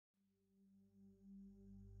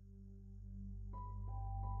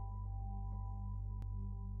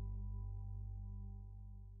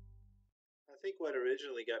think what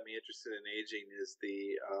originally got me interested in aging is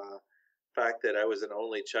the fact that I was an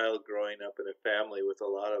only child growing up in a family with a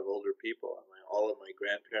lot of older people. All of my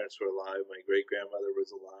grandparents were alive. My great grandmother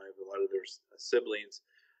was alive. A lot of their siblings,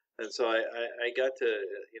 and so I got to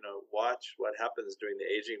watch what happens during the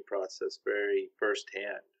aging process very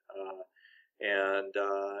firsthand.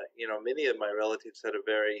 Many of my relatives had a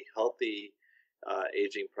very healthy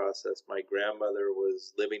aging process. My grandmother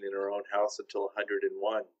was living in her own house until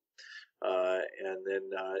 101, and then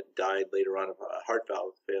died later on of a heart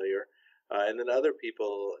valve failure. And then other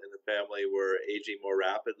people in the family were aging more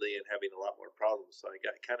rapidly and having a lot more problems. So I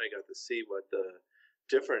kind of got to see what the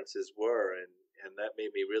differences were, and that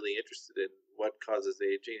made me really interested in what causes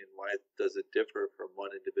aging and why does it differ from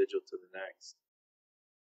one individual to the next.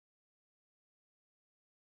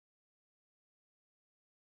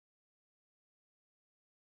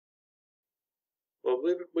 Well,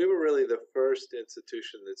 we were really the first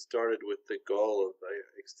institution that started with the goal of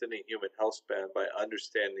extending human health span by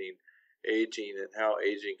understanding aging and how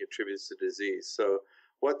aging contributes to disease. So,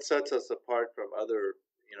 what sets us apart from other,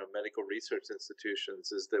 medical research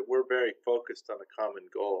institutions is that we're very focused on a common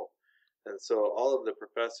goal, and so all of the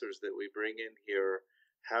professors that we bring in here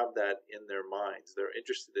have that in their minds. They're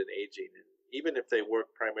interested in aging, and even if they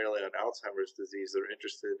work primarily on Alzheimer's disease, they're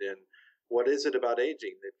interested in what is it about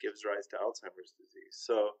aging that gives rise to Alzheimer's disease?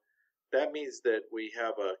 So that means that we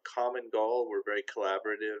have a common goal. We're very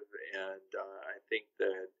collaborative, and I think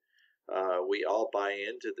that we all buy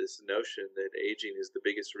into this notion that aging is the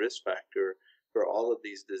biggest risk factor for all of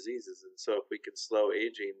these diseases. And so if we can slow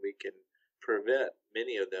aging, we can prevent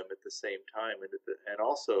many of them at the same time, and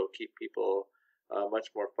also keep people much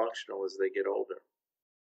more functional as they get older.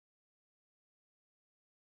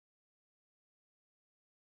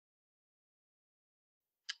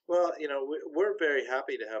 Well, we're very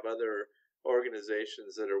happy to have other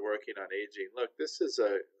organizations that are working on aging. Look, this is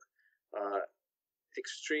a uh,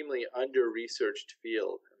 extremely under-researched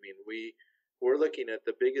field. I mean, we're looking at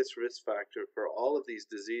the biggest risk factor for all of these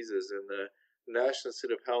diseases, and the National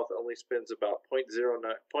Institute of Health only spends about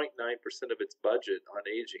 0.9% of its budget on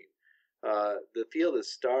aging. The field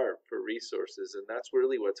is starved for resources, and that's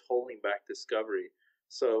really what's holding back discovery.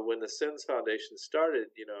 So when the SENS Foundation started,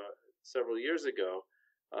 several years ago,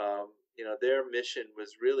 their mission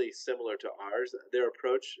was really similar to ours. Their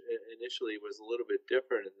approach initially was a little bit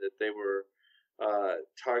different in that they were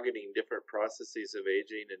targeting different processes of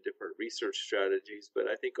aging and different research strategies. But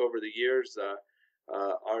I think over the years,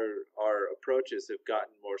 our approaches have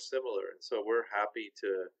gotten more similar, and so we're happy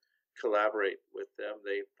to collaborate with them.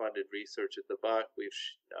 They funded research at the Buck. We've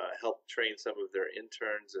helped train some of their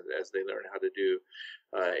interns as they learn how to do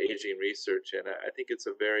aging research, and I think it's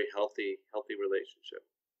a very healthy relationship.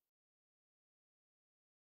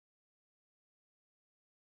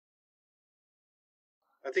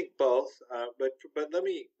 I think both, but let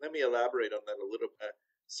me elaborate on that a little bit.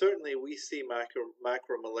 Certainly, we see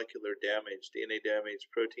macromolecular damage, DNA damage,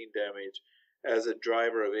 protein damage, as a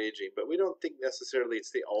driver of aging, but we don't think necessarily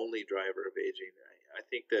it's the only driver of aging. I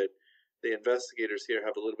think that the investigators here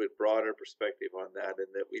have a little bit broader perspective on that,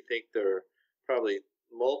 and that we think there are probably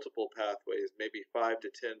multiple pathways, maybe 5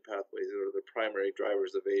 to 10 pathways that are the primary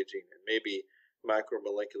drivers of aging, and maybe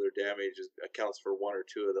macromolecular damage accounts for one or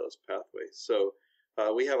two of those pathways. So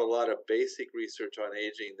we have a lot of basic research on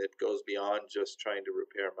aging that goes beyond just trying to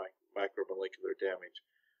repair micromolecular damage.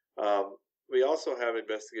 We also have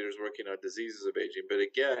investigators working on diseases of aging, but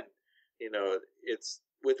again, it's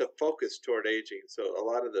with a focus toward aging. So a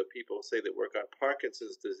lot of the people say that work on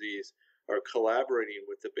Parkinson's disease are collaborating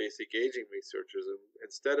with the basic aging researchers, and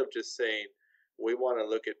instead of just saying we want to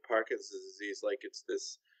look at Parkinson's disease like it's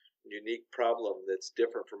this unique problem that's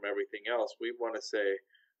different from everything else, we want to say,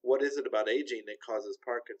 what is it about aging that causes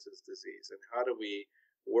Parkinson's disease, and how do we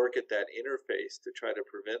work at that interface to try to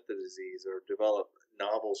prevent the disease or develop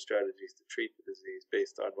novel strategies to treat the disease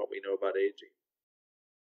based on what we know about aging?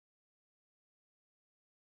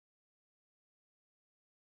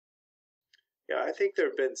 Yeah, I think there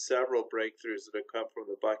have been several breakthroughs that have come from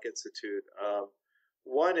the Buck Institute.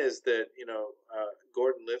 One is that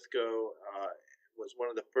Gordon Lithgow was one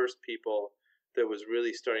of the first people that was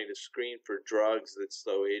really starting to screen for drugs that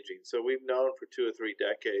slow aging. So we've known for 2 or 3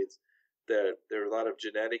 decades that there are a lot of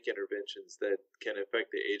genetic interventions that can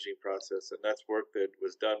affect the aging process, and that's work that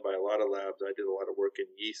was done by a lot of labs. I did a lot of work in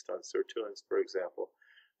yeast on sirtuins, for example.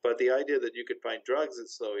 But the idea that you could find drugs that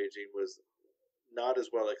slow aging was not as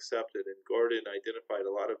well accepted, and Gordon identified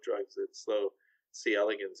a lot of drugs that slow C.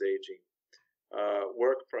 elegans aging.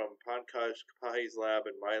 Work from Pankaj Kapahi's lab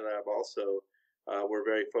and my lab also were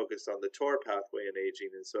very focused on the TOR pathway in aging,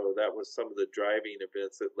 and so that was some of the driving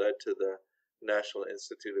events that led to the National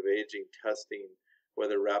Institute of Aging testing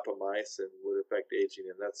whether rapamycin would affect aging,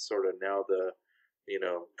 and that's sort of now the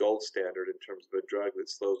gold standard in terms of a drug that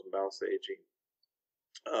slows mouse aging.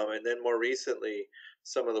 And then more recently,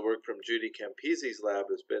 some of the work from Judy Campisi's lab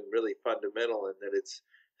has been really fundamental in that it's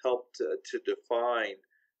helped to define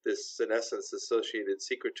this senescence-associated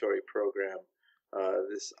secretory program,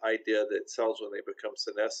 this idea that cells, when they become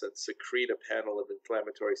senescent, secrete a panel of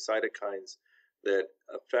inflammatory cytokines that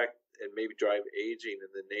affect and maybe drive aging in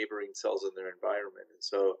the neighboring cells in their environment. And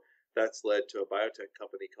so that's led to a biotech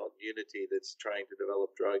company called Unity that's trying to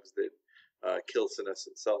develop drugs that kill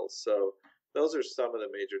senescent cells. So those are some of the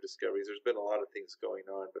major discoveries. There's been a lot of things going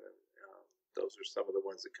on, but those are some of the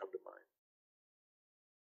ones that come to mind.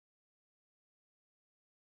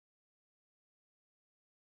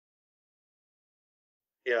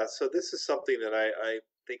 Yeah, so this is something that I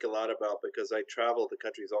think a lot about because I travel to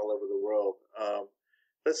countries all over the world.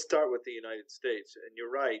 Let's start with the United States. And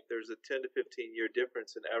you're right, there's a 10 to 15 year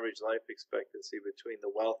difference in average life expectancy between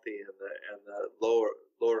the wealthy and the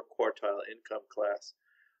lower quartile income class.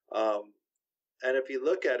 And if you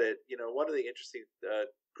look at it, one of the interesting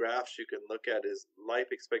graphs you can look at is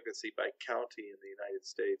life expectancy by county in the United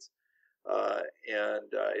States. And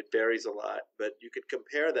it varies a lot, but you could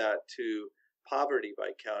compare that to poverty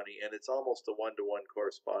by county, and it's almost a one-to-one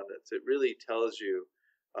correspondence. It really tells you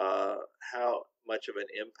how much of an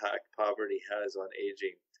impact poverty has on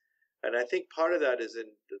aging. And I think part of that is in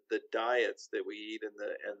the diets that we eat and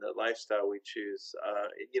the lifestyle we choose.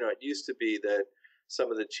 It used to be that some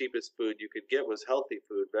of the cheapest food you could get was healthy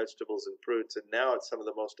food, vegetables and fruits, and now it's some of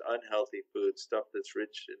the most unhealthy food, stuff that's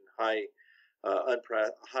rich in high in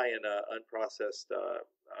unprocessed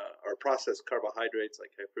or processed carbohydrates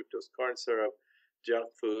like high fructose corn syrup,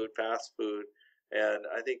 junk food, fast food. And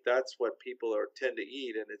I think that's what people tend to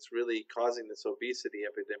eat, and it's really causing this obesity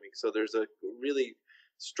epidemic. So there's a really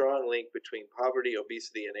strong link between poverty,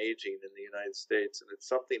 obesity, and aging in the United States, and it's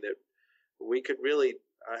something that we could really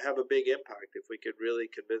have a big impact if we could really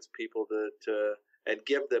convince people to and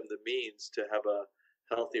give them the means to have a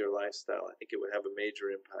healthier lifestyle. I think it would have a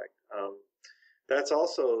major impact. That's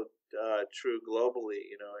also true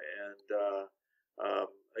globally, and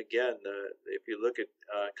again, if you look at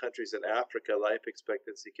countries in Africa, life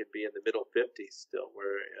expectancy can be in the middle 50s still,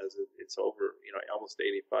 whereas it's over, almost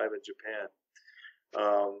 85 in Japan.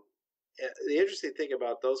 The interesting thing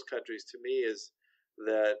about those countries to me is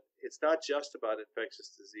that it's not just about infectious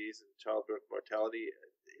disease and childbirth mortality.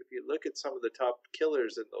 If you look at some of the top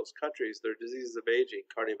killers in those countries, they're diseases of aging,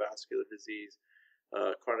 cardiovascular disease,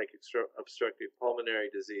 chronic obstructive pulmonary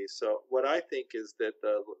disease. So what I think is that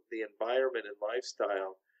the environment and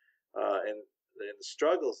lifestyle and the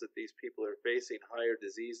struggles that these people are facing, higher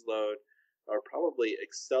disease load, are probably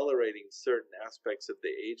accelerating certain aspects of the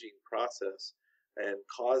aging process and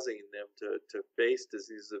causing them to face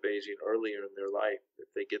diseases of aging earlier in their life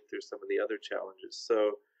if they get through some of the other challenges.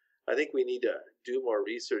 So I think we need to do more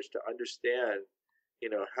research to understand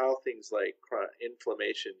how things like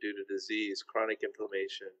inflammation due to disease, chronic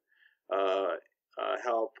inflammation,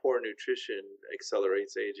 how poor nutrition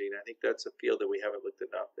accelerates aging. I think that's a field that we haven't looked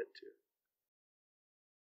enough into.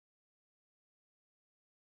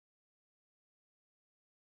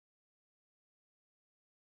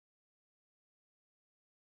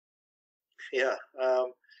 Yeah,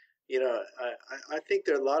 I think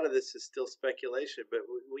a lot of this is still speculation, but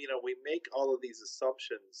we make all of these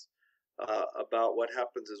assumptions about what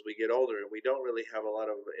happens as we get older, and we don't really have a lot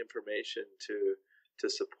of information to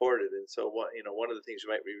support it. And so, one of the things you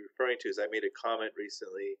might be referring to is I made a comment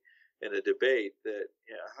recently in a debate that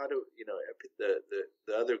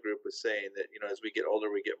the other group was saying that as we get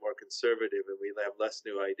older we get more conservative and we have less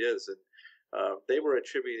new ideas, and they were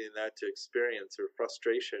attributing that to experience or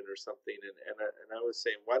frustration or something, and I was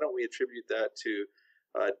saying, why don't we attribute that to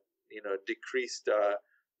decreased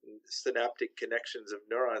synaptic connections of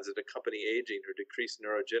neurons that accompany aging or decreased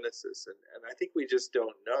neurogenesis, and I think we just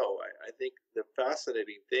don't know. I think the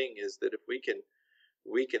fascinating thing is that if we can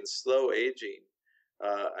slow aging,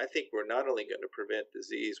 I think we're not only going to prevent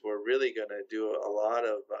disease, we're really going to do a lot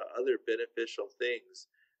of other beneficial things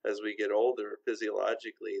as we get older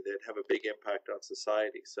physiologically that have a big impact on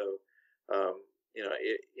society. So,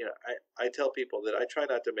 I tell people that I try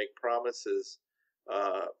not to make promises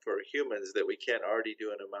for humans that we can't already do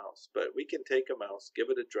in a mouse, but we can take a mouse, give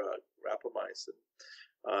it a drug, rapamycin,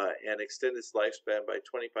 and extend its lifespan by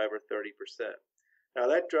 25 or 30%. Now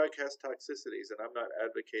that drug has toxicities, and I'm not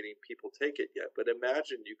advocating people take it yet, but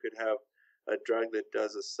imagine you could have a drug that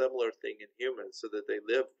does a similar thing in humans so that they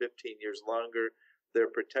live 15 years longer, they're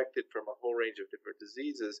protected from a whole range of different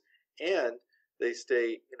diseases, and they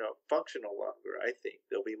stay, functional longer. I think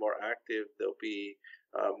they'll be more active. They'll be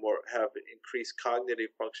have increased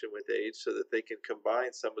cognitive function with age, so that they can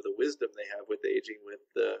combine some of the wisdom they have with aging with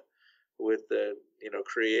the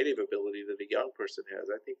creative ability that a young person has.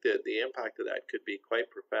 I think that the impact of that could be quite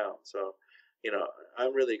profound. So,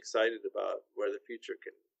 I'm really excited about where the future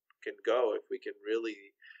can go if we can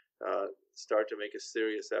really start to make a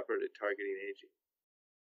serious effort at targeting aging.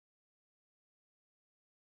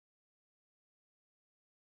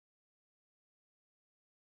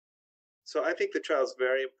 So I think the trial is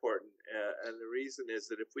very important, and the reason is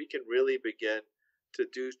that if we can really begin to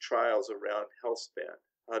do trials around Healthspan,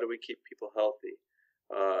 how do we keep people healthy?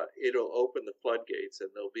 It'll open the floodgates, and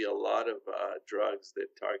there'll be a lot of drugs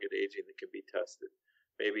that target aging that can be tested.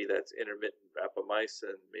 Maybe that's intermittent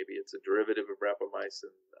rapamycin, maybe it's a derivative of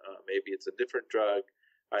rapamycin, maybe it's a different drug.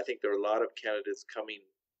 I think there are a lot of candidates coming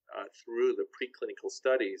through the preclinical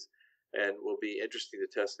studies, and will be interesting to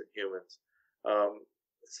test in humans.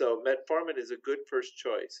 So metformin is a good first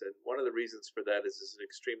choice, and one of the reasons for that is it's an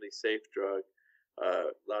extremely safe drug.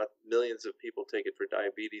 Millions of people take it for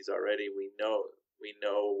diabetes already. We know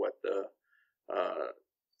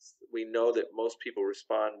that most people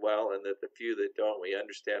respond well, and that the few that don't, we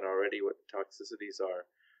understand already what the toxicities are.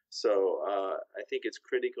 So I think it's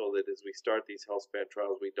critical that as we start these Healthspan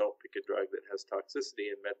trials, we don't pick a drug that has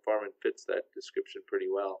toxicity, and metformin fits that description pretty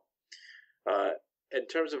well. In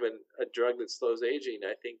terms of a drug that slows aging,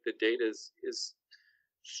 I think the data is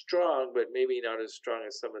strong, but maybe not as strong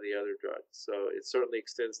as some of the other drugs. So it certainly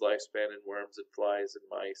extends lifespan in worms and flies and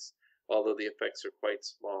mice, although the effects are quite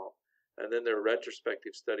small. And then there are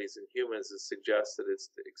retrospective studies in humans that suggest that it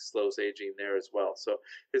slows aging there as well. So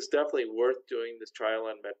it's definitely worth doing this trial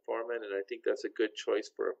on metformin, and I think that's a good choice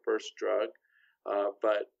for a first drug.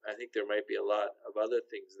 But I think there might be a lot of other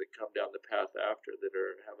things that come down the path after that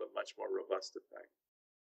have a much more robust effect.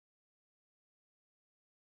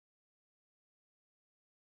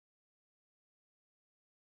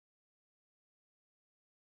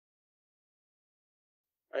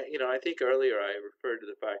 I think earlier I referred to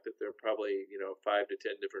the fact that there are probably 5 to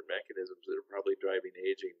 10 different mechanisms that are probably driving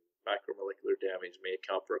aging. Macromolecular damage may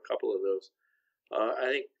account for a couple of those. I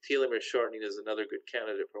think telomere shortening is another good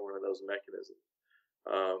candidate for one of those mechanisms.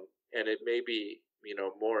 And it may be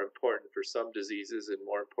more important for some diseases and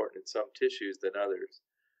more important in some tissues than others.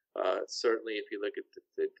 Certainly, if you look at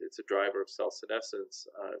it's a driver of cell senescence.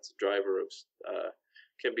 It's a driver of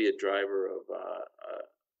can be a driver of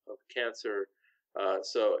cancer.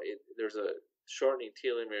 So there's a shortening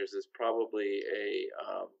telomeres is probably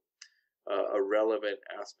a relevant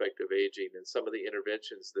aspect of aging, and some of the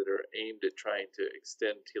interventions that are aimed at trying to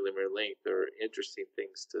extend telomere length are interesting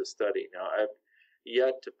things to study. Now, I've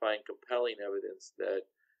yet to find compelling evidence that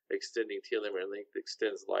extending telomere length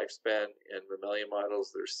extends lifespan in mammalian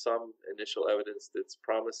models. There's some initial evidence that's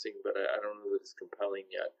promising, but I don't know that it's compelling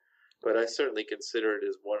yet. But I certainly consider it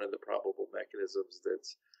as one of the probable mechanisms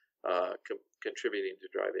that's contributing to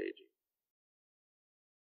drive aging.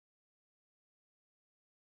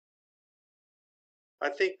 I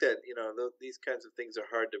think that these kinds of things are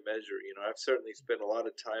hard to measure. I've certainly spent a lot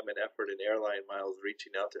of time and effort in airline miles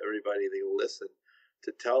reaching out to everybody that will listen,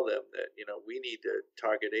 to tell them that we need to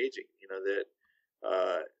target aging. That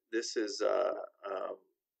this is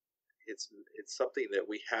it's something that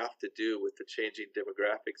we have to do with the changing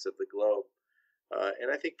demographics of the globe. And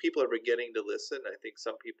I think people are beginning to listen. I think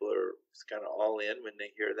some people are kind of all in when they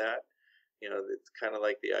hear that. It's kind of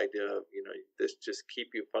like the idea of, this just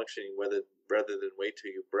keep you functioning rather than wait till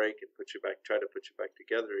you break and try to put you back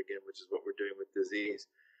together again, which is what we're doing with disease.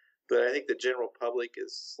 But I think the general public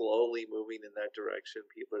is slowly moving in that direction.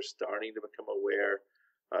 People are starting to become aware.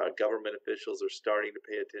 Government officials are starting to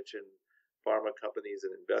pay attention. Pharma companies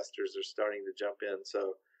and investors are starting to jump in.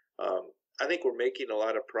 So I think we're making a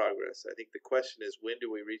lot of progress. I think the question is, when do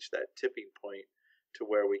we reach that tipping point to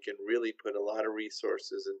where we can really put a lot of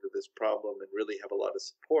resources into this problem and really have a lot of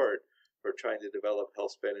support for trying to develop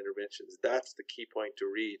Healthspan interventions? That's the key point to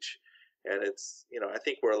reach. And it's, I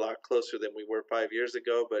think we're a lot closer than we were 5 years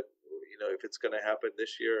ago, but if it's going to happen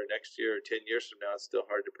this year or next year or 10 years from now, it's still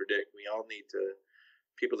hard to predict. We all need to,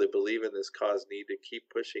 people that believe in this cause need to keep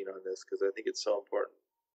pushing on this, because I think it's so important.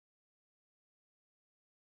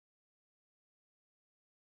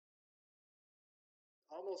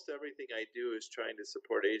 Almost everything I do is trying to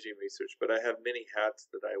support aging research, but I have many hats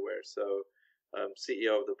that I wear. So I'm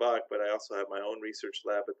CEO of the Buck, but I also have my own research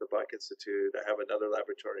lab at the Buck Institute. I have another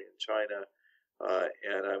laboratory in China,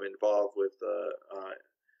 and I'm involved with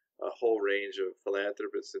a whole range of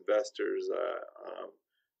philanthropists, investors,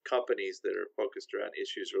 companies that are focused around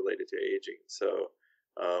issues related to aging. So,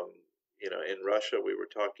 in Russia, we were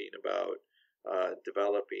talking about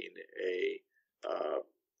developing a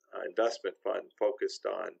investment fund focused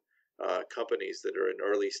on companies that are in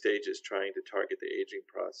early stages trying to target the aging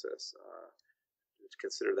process.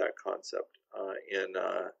 Consider that concept. In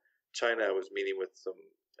China, I was meeting with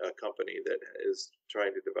a company that is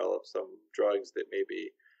trying to develop some drugs that may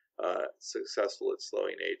be successful at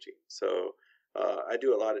slowing aging. So I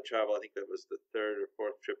do a lot of travel. I think that was the third or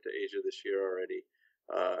fourth trip to Asia this year already.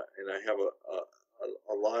 And I have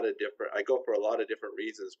a lot of different, I go for a lot of different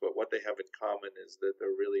reasons, but what they have in common is that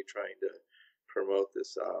they're really trying to promote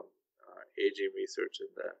this aging research and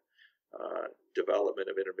the development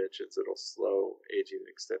of interventions that will slow aging and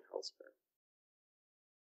extend health span.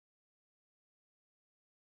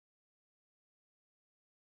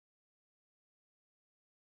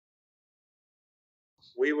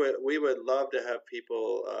 We would love to have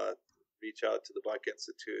people reach out to the Buck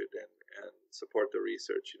Institute and support the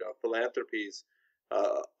research. Philanthropy's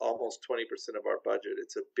almost 20% of our budget.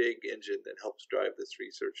 It's a big engine that helps drive this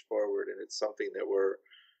research forward, and it's something that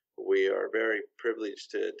we are very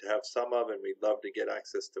privileged to have some of, and we'd love to get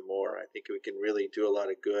access to more. I think we can really do a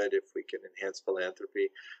lot of good if we can enhance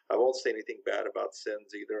philanthropy. I won't say anything bad about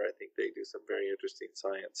SENS either. I think they do some very interesting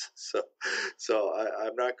science. So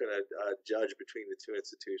I'm not going to judge between the two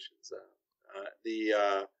institutions.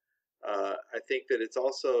 I think that it's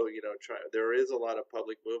also, there is a lot of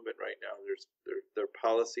public movement right now. There are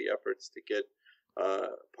policy efforts to get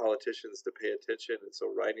politicians to pay attention, and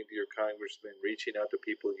so writing to your congressman, reaching out to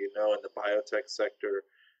people in the biotech sector,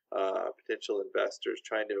 potential investors,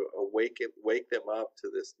 trying to wake them up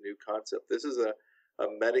to this new concept. This is a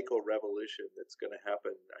medical revolution that's going to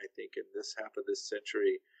happen, I think, in this half of this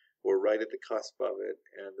century. We're right at the cusp of it,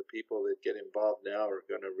 and the people that get involved now are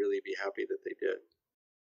going to really be happy that they did.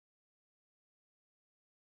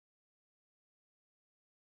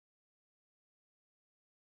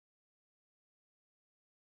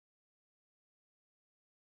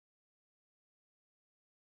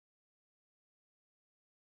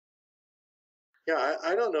 Yeah,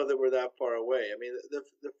 I don't know that we're that far away. I mean,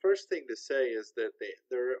 the first thing to say is that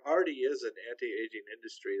there already is an anti-aging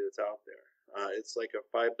industry that's out there. It's like a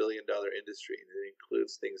 $5 billion industry, and it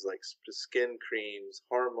includes things like skin creams,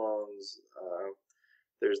 hormones.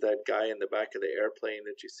 There's that guy in the back of the airplane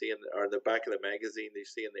that you see or the back of the magazine that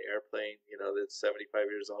you see in the airplane, that's 75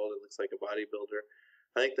 years old. It looks like a bodybuilder.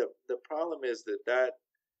 I think the problem is that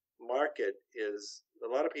market is, a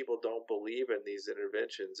lot of people don't believe in these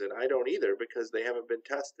interventions, and I don't either, because they haven't been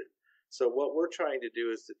tested. So what we're trying to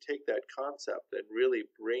do is to take that concept and really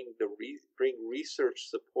bring research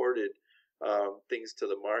supported things to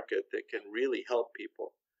the market that can really help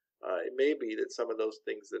people. It may be that some of those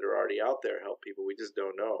things that are already out there help people. We just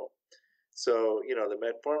don't know. So, the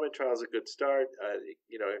metformin trial is a good start.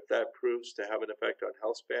 If that proves to have an effect on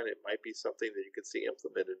Healthspan, it might be something that you could see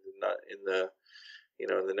implemented in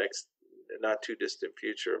the next not too distant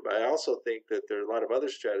future. But I also think that there are a lot of other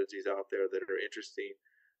strategies out there that are interesting.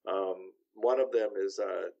 One of them is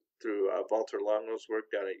through Walter Longo's work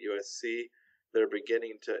down at USC. They're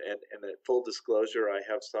beginning to, and at full disclosure, I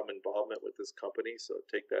have some involvement with this company, so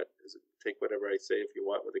take whatever I say if you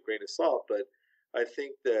want with a grain of salt. But I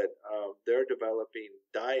think that they're developing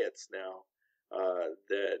diets now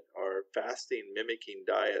that are fasting mimicking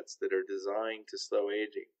diets that are designed to slow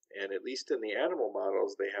aging. And at least in the animal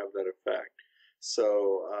models, they have that effect.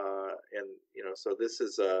 So, so this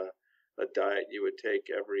is a diet you would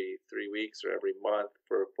take every 3 weeks or every month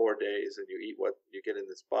for 4 days, and you eat what you get in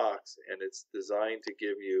this box. And it's designed to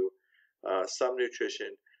give you some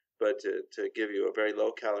nutrition, but to give you a very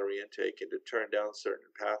low calorie intake and to turn down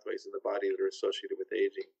certain pathways in the body that are associated with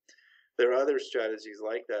aging. There are other strategies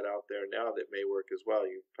like that out there now that may work as well.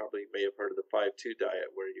 You probably may have heard of the 5-2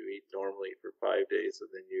 diet, where you eat normally for 5 days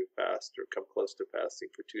and then you fast or come close to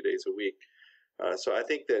fasting for 2 days a week. So I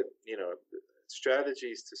think that,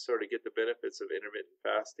 strategies to sort of get the benefits of intermittent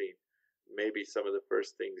fasting may be some of the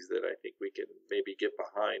first things that I think we can maybe get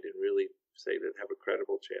behind and really say that have a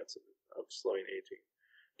credible chance of slowing aging.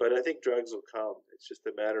 But I think drugs will come. It's just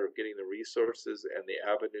a matter of getting the resources and the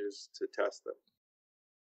avenues to test them.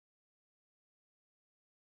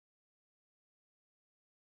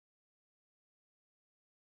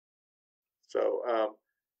 So,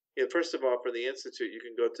 first of all, for the Institute, you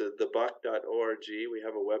can go to thebuck.org. We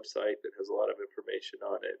have a website that has a lot of information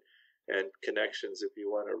on it and connections if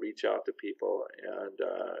you want to reach out to people and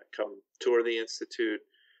come tour the Institute,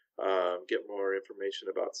 get more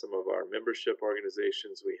information about some of our membership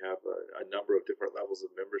organizations. We have a number of different levels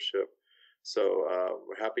of membership. So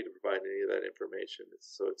we're happy to provide any of that information.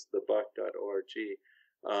 So it's thebuck.org.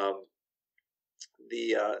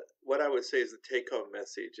 what I would say is the take-home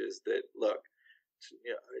message is that, look,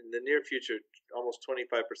 in the near future, almost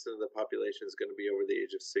 25% of the population is going to be over the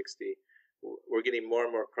age of 60. We're getting more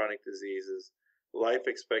and more chronic diseases. Life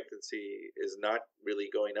expectancy is not really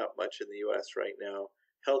going up much in the U.S. right now.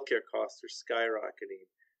 Healthcare costs are skyrocketing,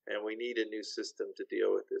 and we need a new system to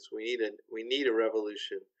deal with this. We need a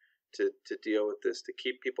revolution to deal with this, to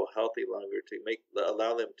keep people healthy longer, to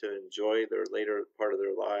allow them to enjoy their later part of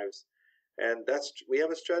their lives. And we have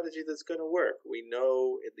a strategy that's going to work. We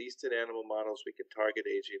know, at least in animal models, we can target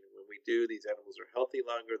aging. And when we do, these animals are healthy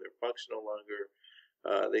longer, they're functional longer.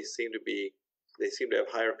 They seem to have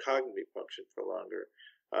higher cognitive function for longer.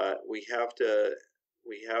 We have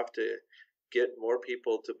to get more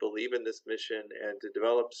people to believe in this mission and to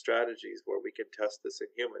develop strategies where we can test this in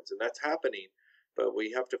humans. And that's happening, but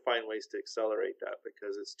we have to find ways to accelerate that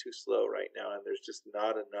because it's too slow right now, and there's just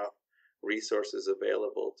not enough resources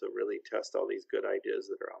available to really test all these good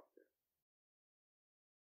ideas that are out there.